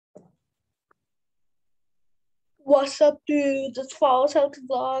What's up, dudes? It's Falls Health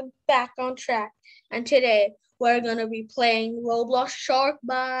Vlog back on track. And today we're gonna be playing Roblox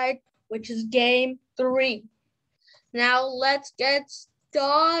Sharkbite, which is game 3. Now let's get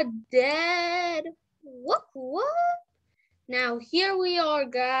started. What? Now here we are,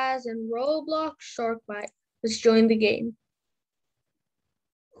 guys, in Roblox Sharkbite. Let's join the game.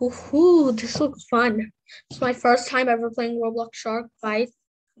 Ooh, this looks fun. It's my first time ever playing Roblox Sharkbite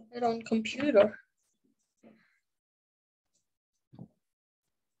on computer.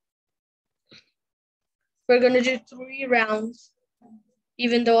 We're gonna do 3 rounds,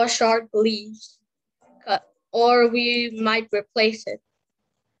 even though a shark leaves, or we might replace it.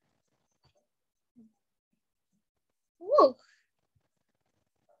 Whoa.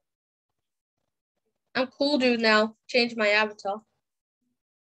 I'm cool, dude, now. Change my avatar.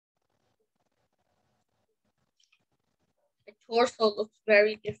 My torso looks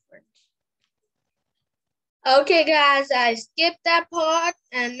very different. Okay, guys, I skipped that part,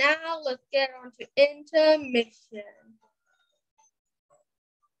 and now let's get on to intermission.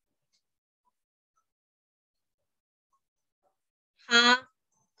 Huh?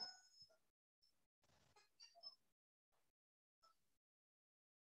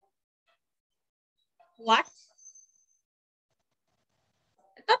 What?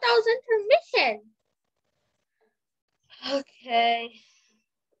 I thought that was intermission. Okay.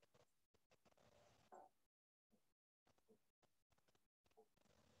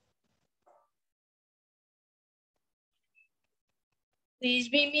 Please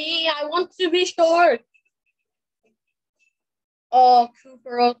be me. I want to be short. Oh,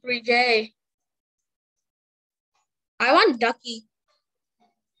 Cooper 03J. I want Ducky.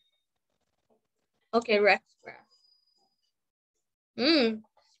 Okay, Rex.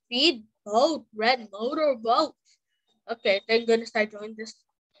 Speed boat, red motor boat. Okay, thank goodness I joined this.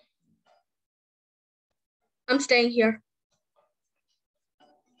 I'm staying here.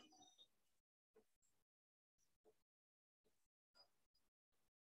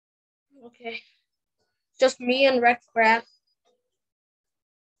 Okay. Just me and Rex Grass.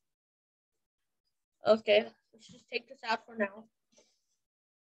 Okay, let's just take this out for now.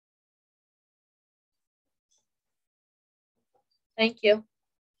 Thank you.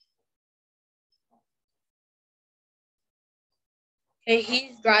 Okay,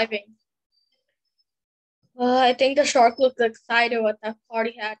 he's driving. I think the shark looked excited what that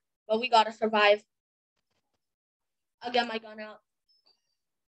party had, but we gotta survive. I'll get my gun out.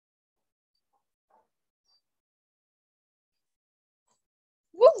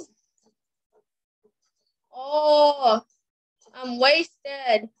 Woo! Oh, I'm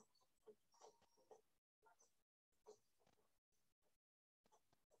wasted.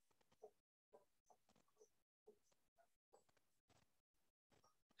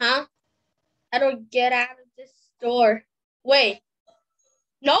 Huh? How do I get out of this store? Wait.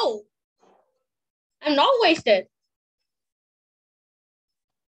 No. I'm not wasted.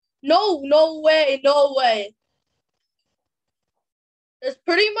 No way, no way. There's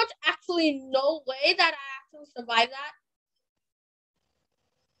pretty much actually no way that I actually survive that.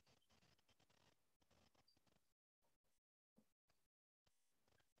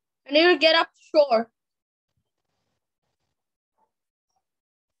 I need to get up shore.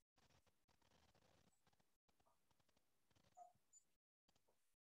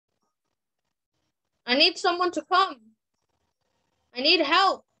 I need someone to come. I need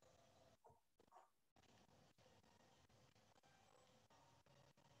help.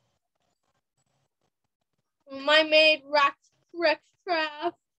 My maid Rex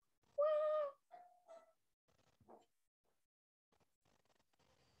Craft.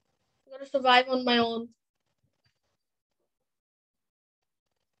 I gotta survive on my own.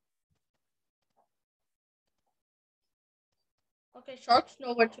 Okay, shark's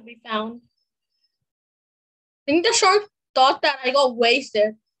nowhere to be found. I think the shark thought that I got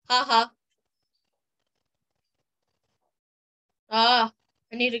wasted. Haha. I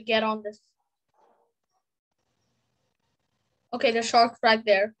need to get on this. Okay, the shark's right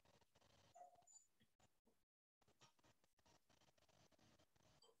there.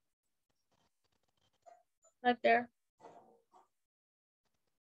 Right there.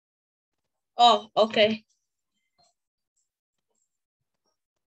 Oh, okay.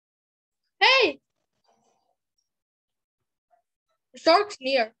 Hey! The shark's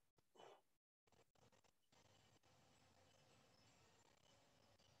near.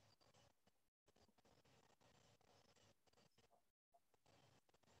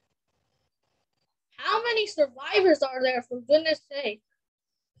 How many survivors are there, for goodness sake?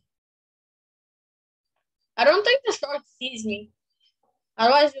 I don't think the shark sees me.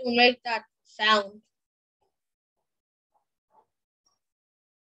 Otherwise, it will make that sound.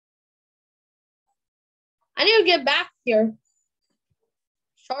 I need to get back here.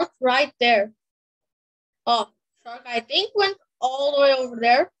 Shark's right there. Oh, shark, I think went all the way over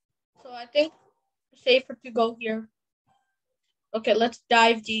there. So I think it's safer to go here. Okay, let's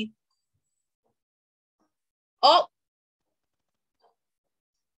dive deep. Oh!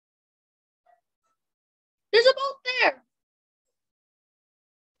 There's a boat there!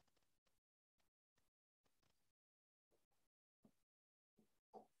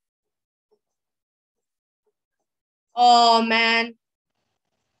 Oh, man.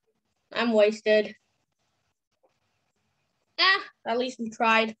 I'm wasted. At least we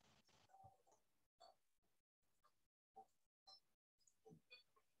tried.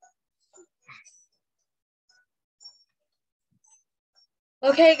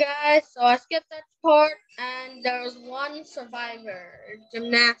 Okay, guys, so I skipped that part, and there was one survivor,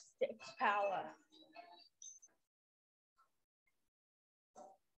 gymnastics power.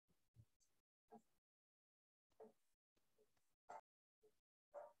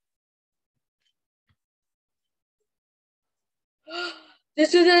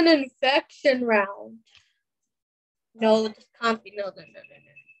 This is an infection round. No, this can't be. No.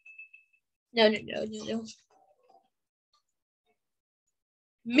 No.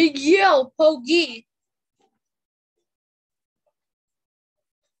 Miguel Poggi.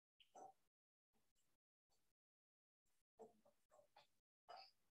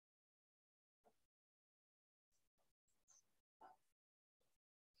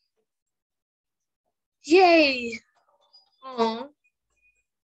 Yay. Aww.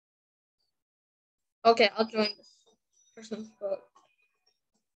 Okay, I'll join this person's boat.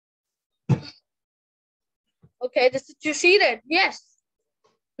 Okay, this is defeated. Yes.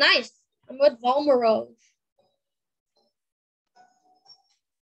 Nice. I'm with Volmarov.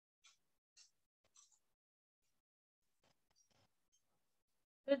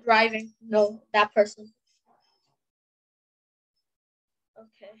 Who's driving? No, that person.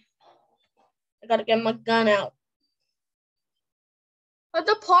 Okay. I gotta get my gun out. But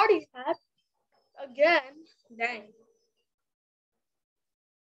the party's hat again. Dang.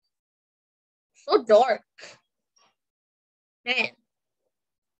 So dark. Man.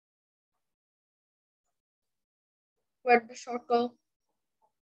 Where'd the shark go?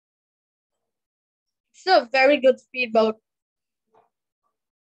 It's a very good speedboat.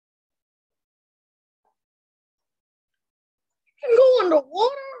 You can go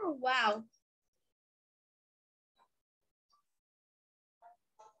underwater? Wow.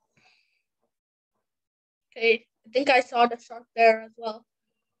 Okay, I think I saw the shark there as well.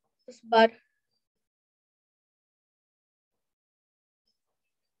 This bud.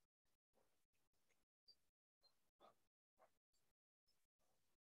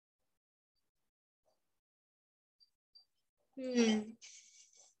 Oh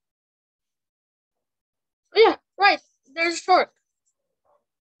yeah, right. There's a shark.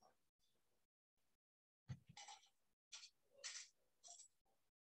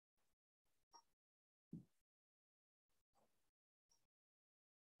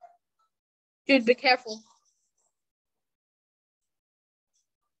 Dude, be careful.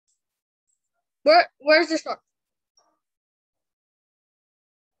 Where's the shark?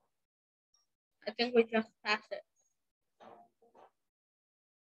 I think we just passed it.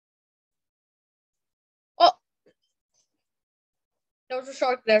 Oh, there was a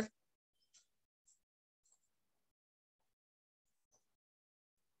shark there.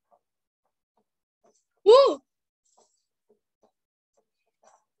 Woo!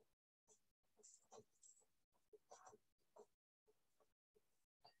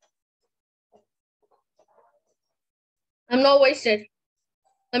 I'm not wasted.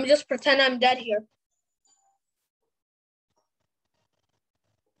 Let me just pretend I'm dead here.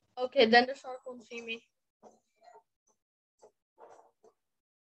 Okay, then the shark won't see me.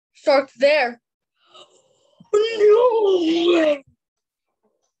 Shark's there. No!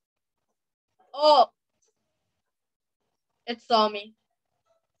 Oh, it saw me.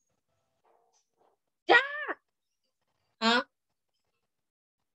 Yeah! Huh?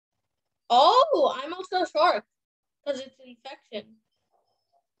 Oh, I'm also a shark because it's infection.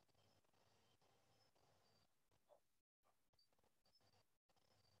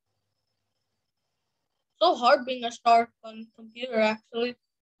 So hard being a shark on computer, actually.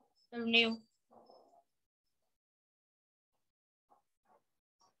 They're new.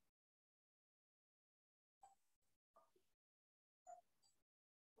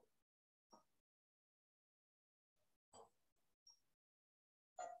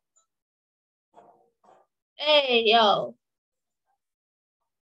 Hey, yo.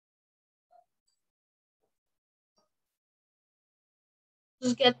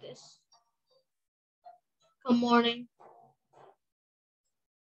 Just get this. Good morning.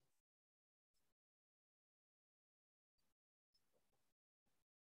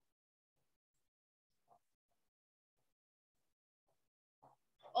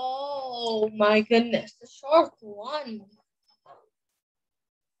 Oh my goodness, the shark won.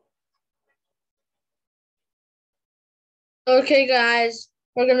 Okay, guys,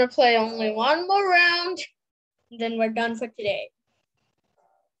 we're gonna play only one more round, and then we're done for today.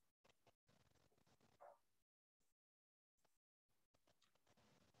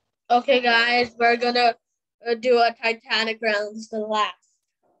 Okay, guys, we're gonna do a Titanic round. This is the last.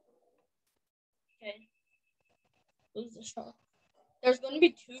 Okay. Who's the shark? There's gonna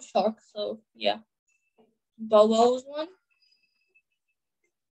be two sharks, so yeah. Bobo's one.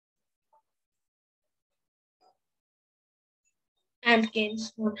 And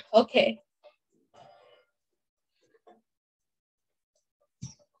Games one. Okay.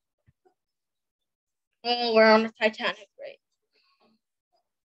 Oh, we're on the Titanic, right?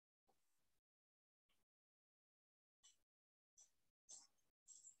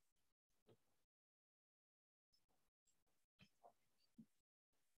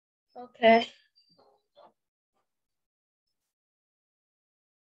 Okay.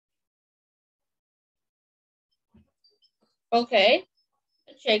 Okay.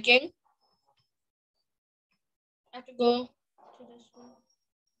 It's shaking. I have to go to this one.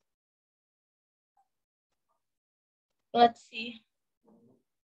 Let's see.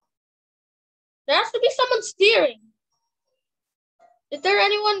 There has to be someone steering. Is there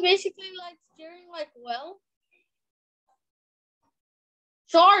anyone basically like steering like well?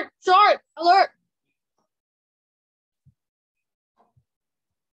 Shark! Shark! Alert!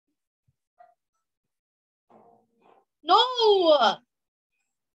 No!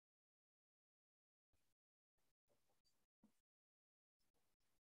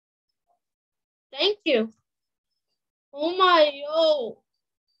 Thank you. Oh my, yo.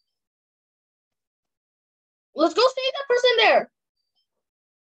 Let's go save that person there.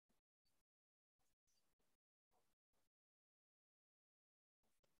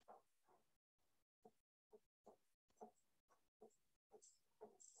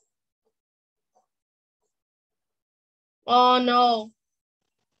 Oh no.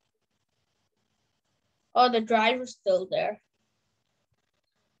 Oh, the driver's still there.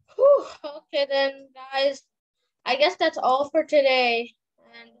 Whew. Okay then, guys. I guess that's all for today.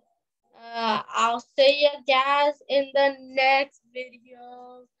 And I'll see you guys in the next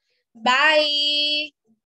video. Bye.